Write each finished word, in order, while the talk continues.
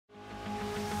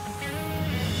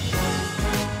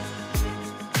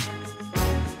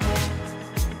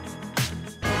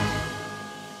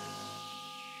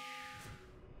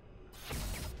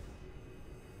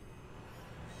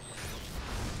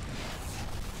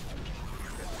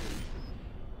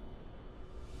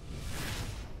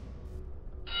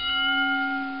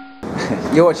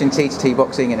You're watching T2T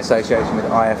Boxing in association with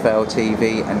IFL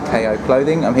TV and KO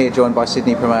Clothing. I'm here joined by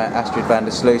Sydney promoter Astrid van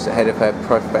der Sluys, ahead of her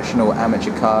professional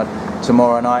amateur card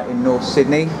tomorrow night in North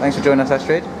Sydney. Thanks for joining us,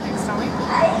 Astrid. Thanks, Tommy.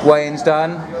 Weigh-in's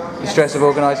done. The stress of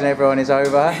organising everyone is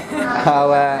over.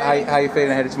 How are you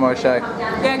feeling ahead of tomorrow's show?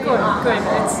 Yeah, good.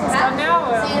 It's done now.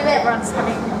 Everyone's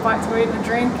having a bite to eat and a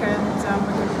drink,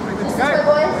 and we're good to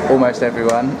go. Almost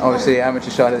everyone. Obviously, amateur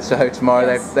side of the show tomorrow.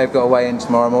 Yes. They've got a weigh-in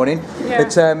tomorrow morning. Yeah.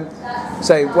 But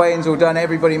so weigh-in's all done.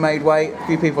 Everybody made weight. A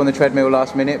few people on the treadmill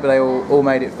last minute, but they all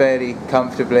made it fairly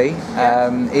comfortably.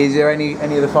 Is there any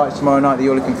of the fights tomorrow night that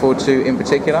you're looking forward to in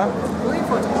particular? Looking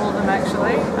forward to all of them,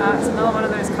 actually. It's another one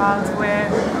of those cards where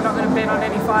we're not going to bet on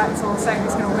any fights or say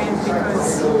who's going to win,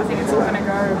 because I think it's all going to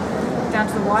go down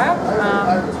to the wire.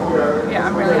 Yeah,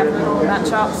 I'm really happy with all the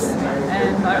matchups,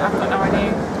 and I've got no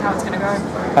idea how it's going to go.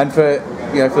 And for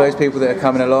those people that are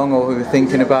coming along or who are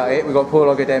thinking about it, we've got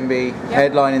Paul Ogadembe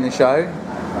headlining the show.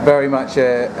 Very much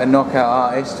a knockout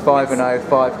artist, 5-0,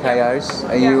 5 KOs.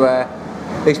 Are you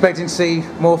expecting to see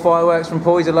more fireworks from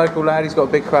Paul? He's a local lad, he's got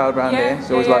a big crowd around here, so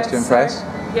he always likes to impress.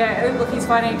 So, look, he's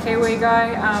fighting a Kiwi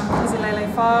guy,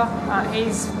 Izilele Far.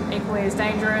 He's equally as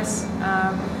dangerous.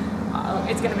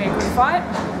 It's going to be a good fight.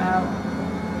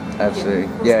 Absolutely,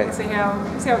 We'll see how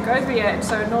it goes. But yeah,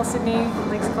 so North Sydney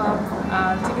Leagues Club,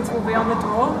 tickets will be on the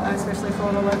door, especially for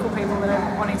all the local people that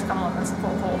are wanting to come along and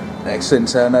support Paul. Excellent.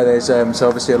 So I know there's so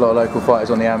obviously a lot of local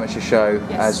fighters on the amateur show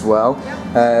as well.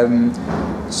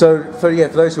 Yep. So for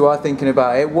those who are thinking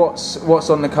about it, what's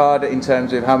on the card in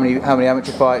terms of how many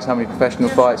amateur fights, how many professional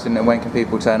fights, and when can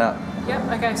people turn up? Yep.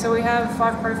 Okay. So we have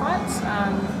 5 pro fights.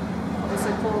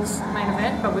 Obviously Paul's main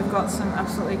event, but we've got some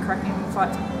absolutely cracking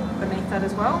fights beneath that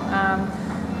as well.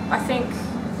 I think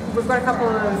we've got a couple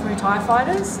of Muay Thai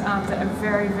fighters that are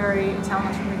very, very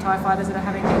talented Muay Thai fighters that are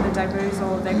having either debuts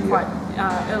or they're quite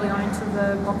early on into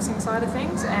the boxing side of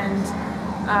things,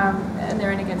 and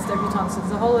they're in against debutants. So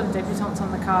there's a whole lot of debutants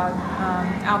on the card.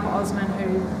 Alba Osman,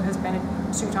 who has been a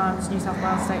 2 times New South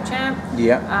Wales state champ,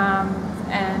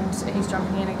 and he's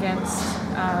jumping in against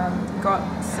Got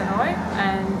Sanoy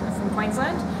and from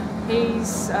Queensland.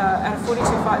 He's out of 42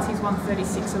 fights, he's won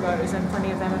 36 of those, and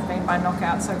plenty of them have been by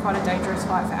knockout. So quite a dangerous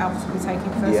fight for Alba to be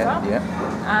taking first up.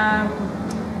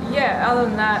 Other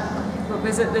than that, look,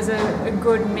 there's a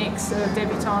good mix of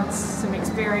debutantes, some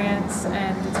experience,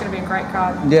 and it's going to be a great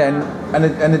card. Yeah,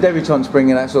 and the debutantes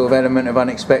bringing that sort of element of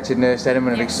unexpectedness,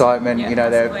 element of excitement. Yeah,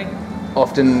 they're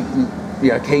often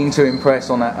keen to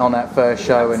impress on that first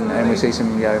show, and we see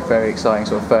some very exciting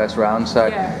sort of first round.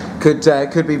 So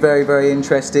could be very, very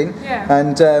interesting.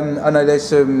 And I know there's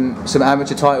some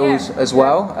amateur titles as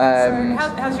well. So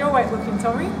how's your weight looking,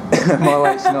 Tommy? My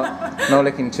weight's not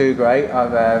looking too great.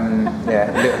 I've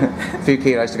a few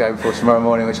kilos to go before tomorrow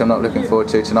morning, which I'm not looking forward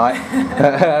to tonight.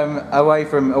 Away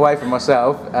from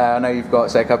myself, I know you've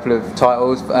got a couple of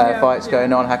titles fights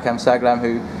going on. Hakam Saglam,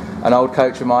 who an old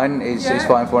coach of mine is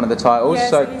fighting for one of the titles. Yeah,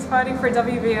 so he's fighting for a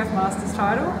WBF Masters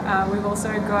title. We've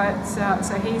also got,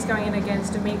 so he's going in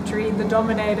against Dimitri, the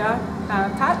Dominator,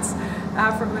 Pats,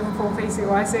 from Liverpool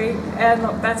PCYC. And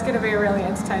look, that's going to be a really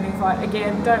entertaining fight.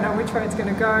 Again, don't know which way it's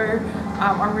going to go.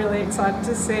 I'm really excited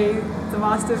to see the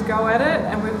Masters go at it.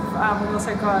 And we've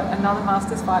also got another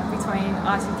Masters fight between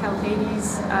Artie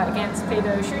Kalkides against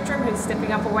Peter Schutram, who's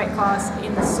stepping up a weight class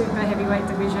in the super heavyweight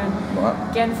division,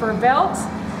 again for a belt.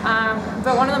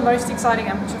 But one of the most exciting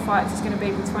amateur fights is going to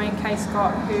be between Kay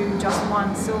Scott, who just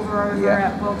won silver over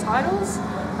at World Titles.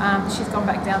 She's gone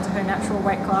back down to her natural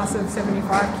weight class of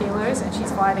 75 kilos, and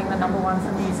she's fighting the #1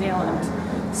 from New Zealand.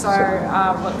 So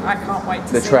look, I can't wait to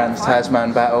see the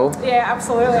Trans-Tasman battle. Yeah,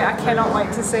 absolutely. I cannot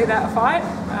wait to see that fight.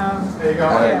 Really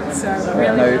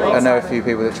I know a few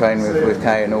people that train with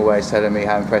Kay and always telling me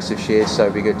how impressive she is. So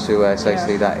it'd be good to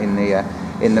see that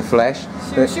in the flesh.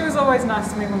 She was always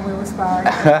nice to me when we were sparring.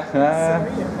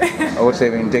 I'll see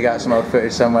if we can dig out some old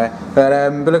footage somewhere. But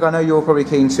look, I know you're probably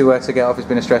keen to get off. It's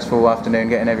been a stressful afternoon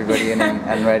getting everybody in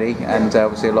and ready, and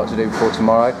obviously a lot to do before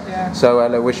tomorrow. So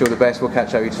look, wish you all the best. We'll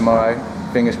catch up with you tomorrow.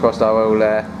 Fingers crossed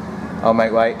I'll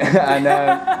make weight and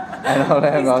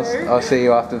I'll see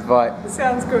you after the fight.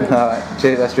 Sounds good. All right,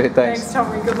 cheers, Astrid. Thanks. Thanks,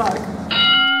 Tommy. Good luck.